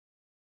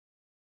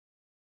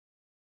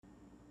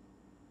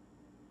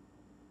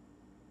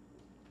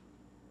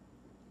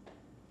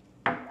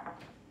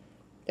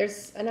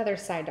There's another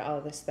side to all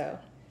of this, though.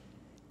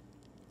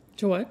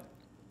 To what?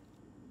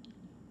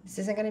 This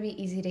isn't going to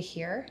be easy to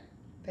hear,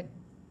 but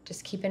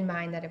just keep in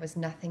mind that it was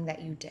nothing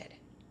that you did.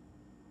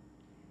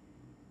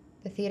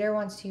 The theater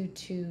wants you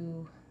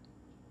to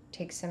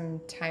take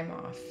some time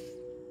off,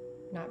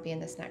 not be in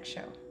this next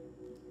show.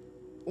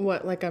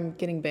 What, like I'm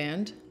getting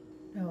banned?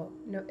 No,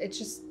 it's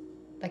just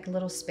like a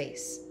little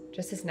space,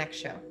 just this next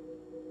show.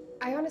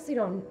 I honestly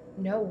don't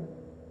know.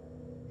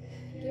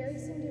 Gary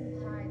seemed to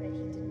imply that he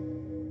didn't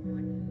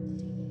want you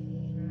to take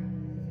anything from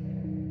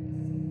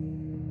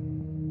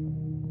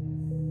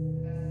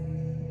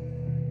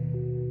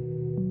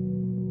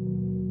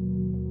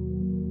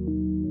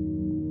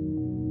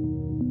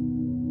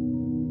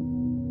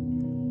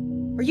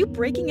Are you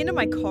breaking into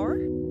my car?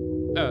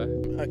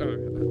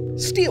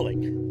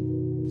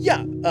 Stealing.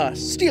 Yeah,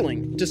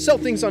 stealing to sell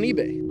things on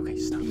eBay. Okay,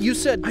 stop. You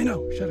said... I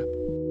know, shut up.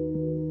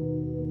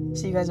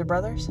 So you guys are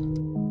brothers?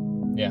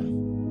 Yeah.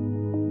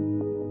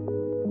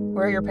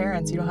 Where are your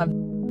parents? You don't have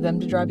them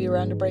to drive you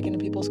around to break into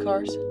people's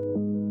cars?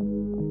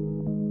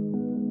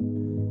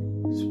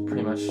 It's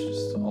pretty much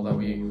just all that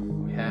we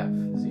have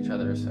is each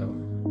other, so...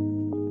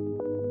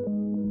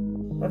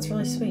 That's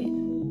really sweet.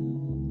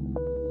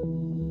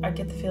 I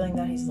get the feeling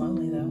that he's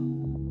lonely,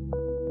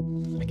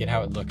 though. I get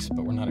how it looks,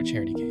 but we're not a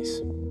charity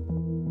case.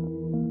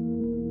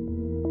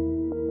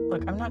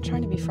 Look, I'm not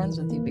trying to be friends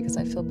with you because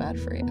I feel bad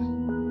for you.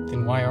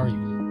 Then why are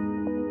you?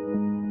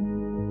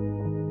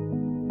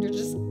 You're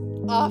just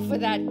off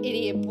with that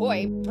idiot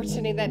boy,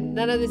 pretending that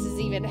none of this is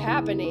even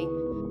happening.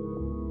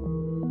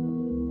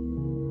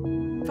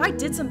 If I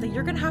did something,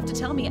 you're gonna have to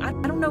tell me. I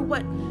don't know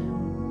what...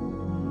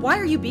 Why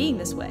are you being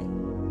this way?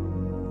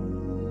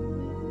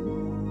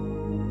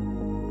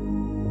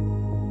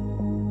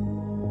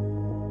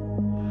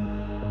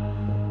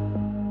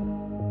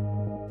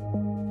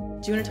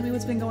 Do you want to tell me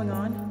what's been going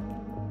on?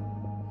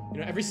 You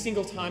know, every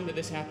single time that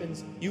this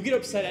happens, you get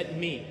upset at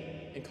me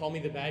and call me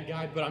the bad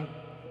guy, but I'm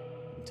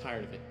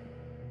tired of it.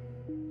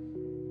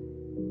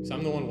 So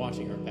I'm the one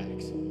watching our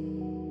backs.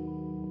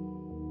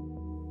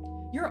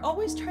 You're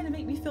always trying to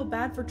make me feel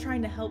bad for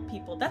trying to help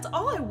people. That's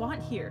all I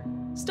want here.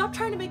 Stop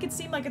trying to make it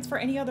seem like it's for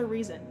any other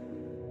reason.